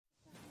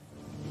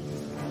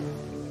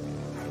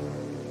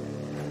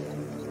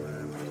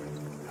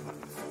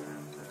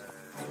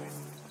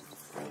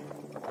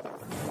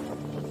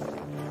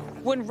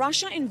When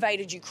Russia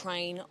invaded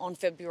Ukraine on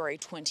February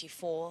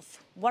 24th,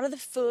 one of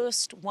the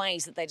first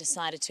ways that they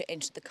decided to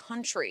enter the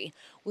country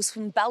was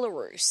from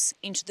Belarus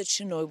into the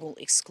Chernobyl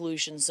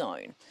exclusion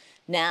zone.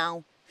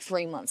 Now,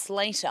 3 months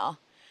later,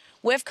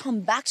 we've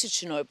come back to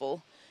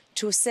Chernobyl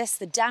to assess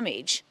the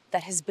damage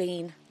that has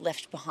been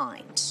left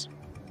behind.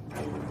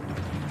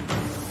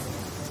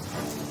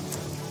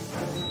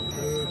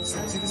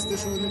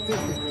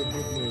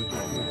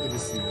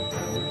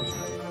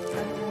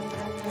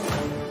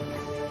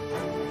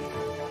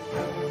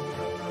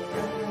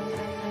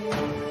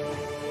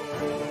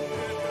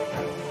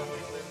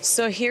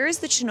 So here is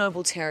the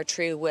Chernobyl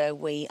territory where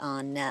we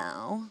are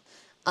now.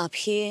 Up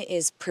here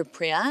is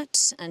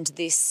Pripyat, and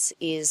this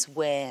is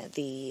where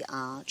the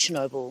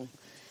Chernobyl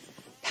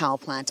power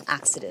plant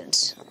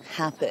accident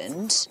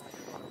happened.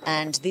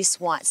 And this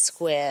white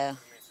square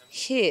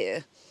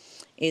here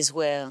is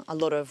where a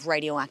lot of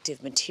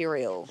radioactive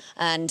material.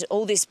 And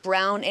all this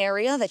brown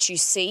area that you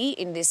see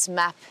in this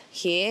map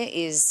here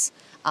is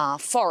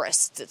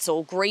forest. It's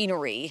all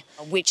greenery,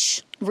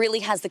 which really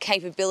has the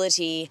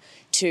capability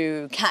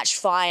to catch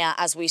fire,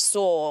 as we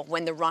saw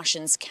when the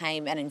Russians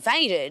came and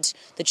invaded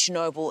the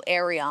Chernobyl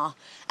area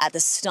at the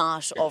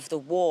start of the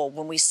war,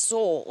 when we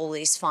saw all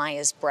these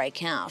fires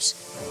break out.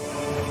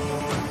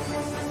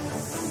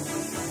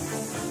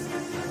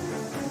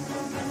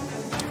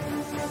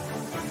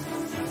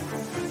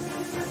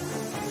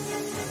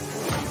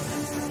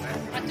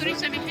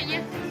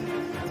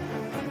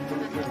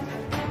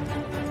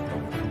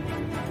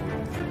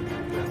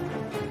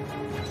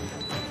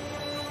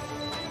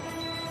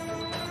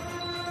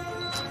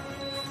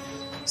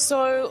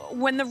 So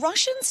when the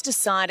Russians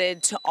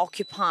decided to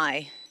occupy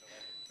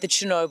the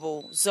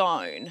Chernobyl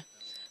zone,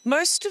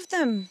 most of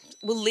them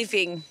were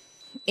living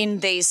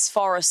in these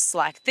forests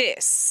like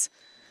this.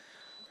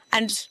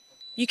 And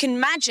you can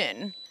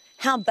imagine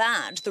how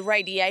bad the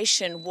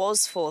radiation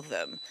was for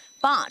them.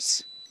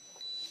 But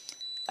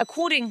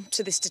according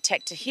to this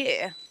detector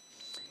here,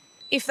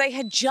 if they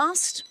had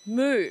just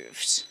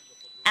moved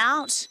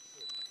out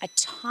a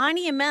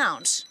tiny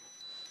amount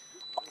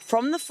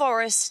from the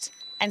forest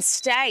and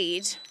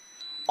stayed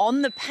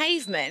on the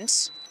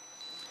pavement,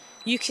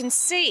 you can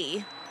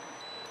see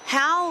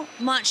how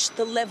much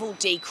the level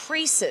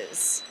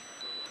decreases,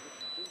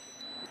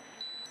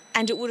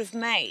 and it would have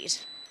made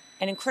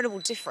an incredible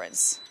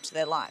difference to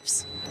their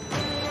lives.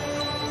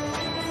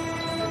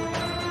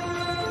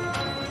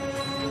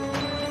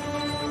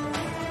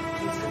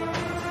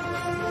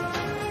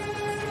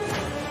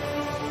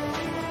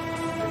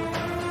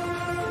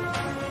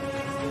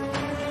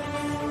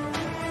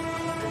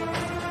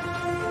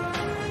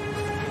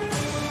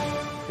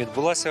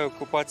 Відбулася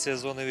окупація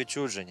зони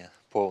відчуження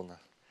повна.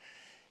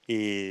 І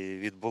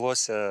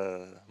відбулося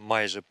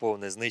майже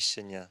повне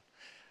знищення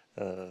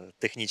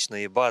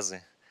технічної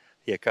бази,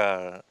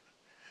 яка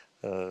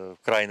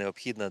вкрай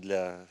необхідна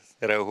для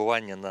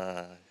реагування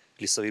на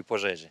лісові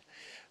пожежі.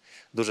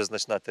 Дуже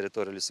значна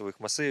територія лісових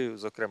масивів,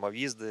 зокрема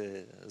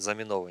в'їзди,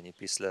 заміновані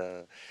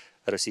після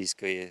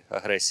російської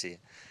агресії.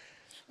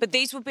 But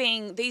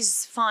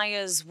these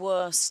fires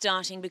were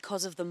starting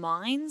because of the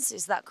mines,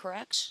 is that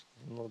correct?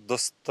 Ну,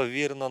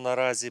 достовірно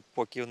наразі,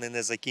 поки вони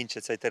не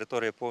закінчаться і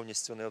територія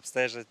повністю не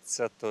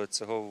обстежиться, то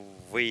цього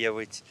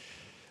виявити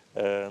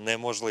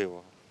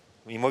неможливо.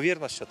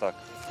 Ймовірно, що так.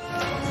 –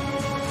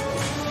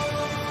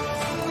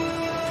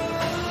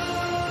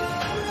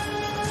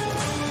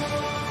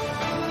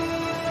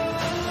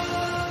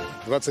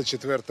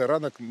 24-й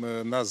ранок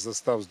нас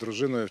застав з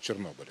дружиною в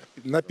Чорнобилі.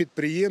 На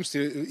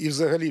підприємстві і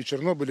взагалі в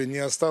Чорнобилі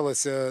не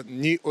залишилося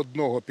ні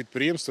одного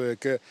підприємства,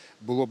 яке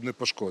було б не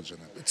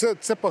пошкоджене.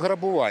 Це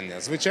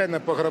пограбування, звичайне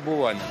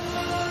пограбування.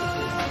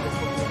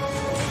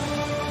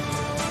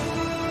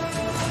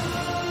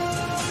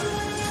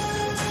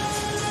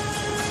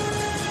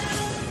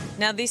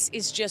 Now, this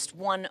is just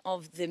one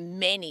of the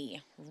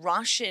many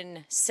Russian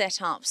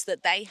setups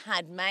that they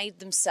had made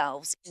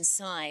themselves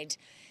inside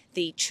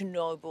the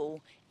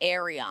Chernobyl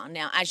area.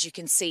 Now, as you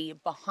can see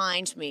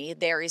behind me,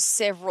 there is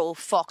several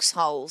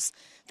foxholes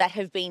that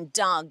have been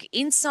dug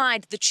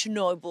inside the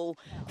Chernobyl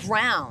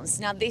grounds.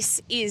 Now,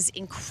 this is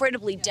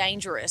incredibly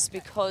dangerous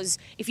because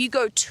if you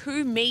go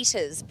 2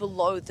 meters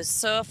below the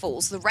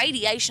surface, the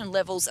radiation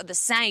levels are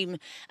the same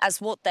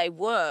as what they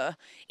were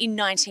in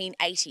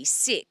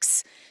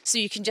 1986. So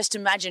you can just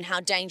imagine how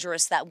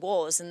dangerous that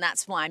was, and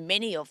that's why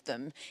many of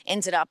them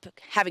ended up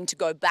having to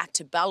go back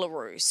to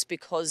Belarus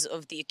because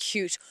of the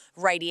acute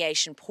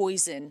radiation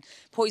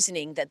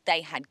poisoning that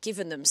they had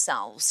given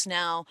themselves.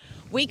 Now,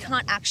 we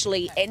can't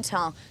actually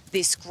enter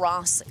this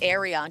grass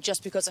area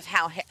just because of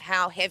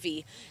how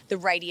heavy the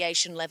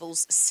radiation levels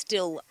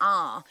still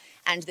are,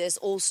 and there's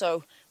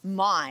also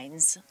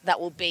mines that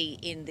will be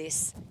in this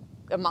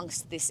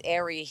amongst this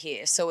area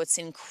here, so it's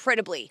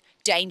incredibly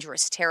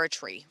dangerous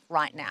territory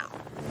right now.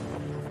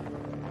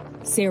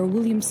 Sarah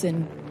Williamson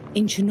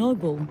in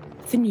Chernobyl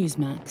for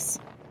Newsmax.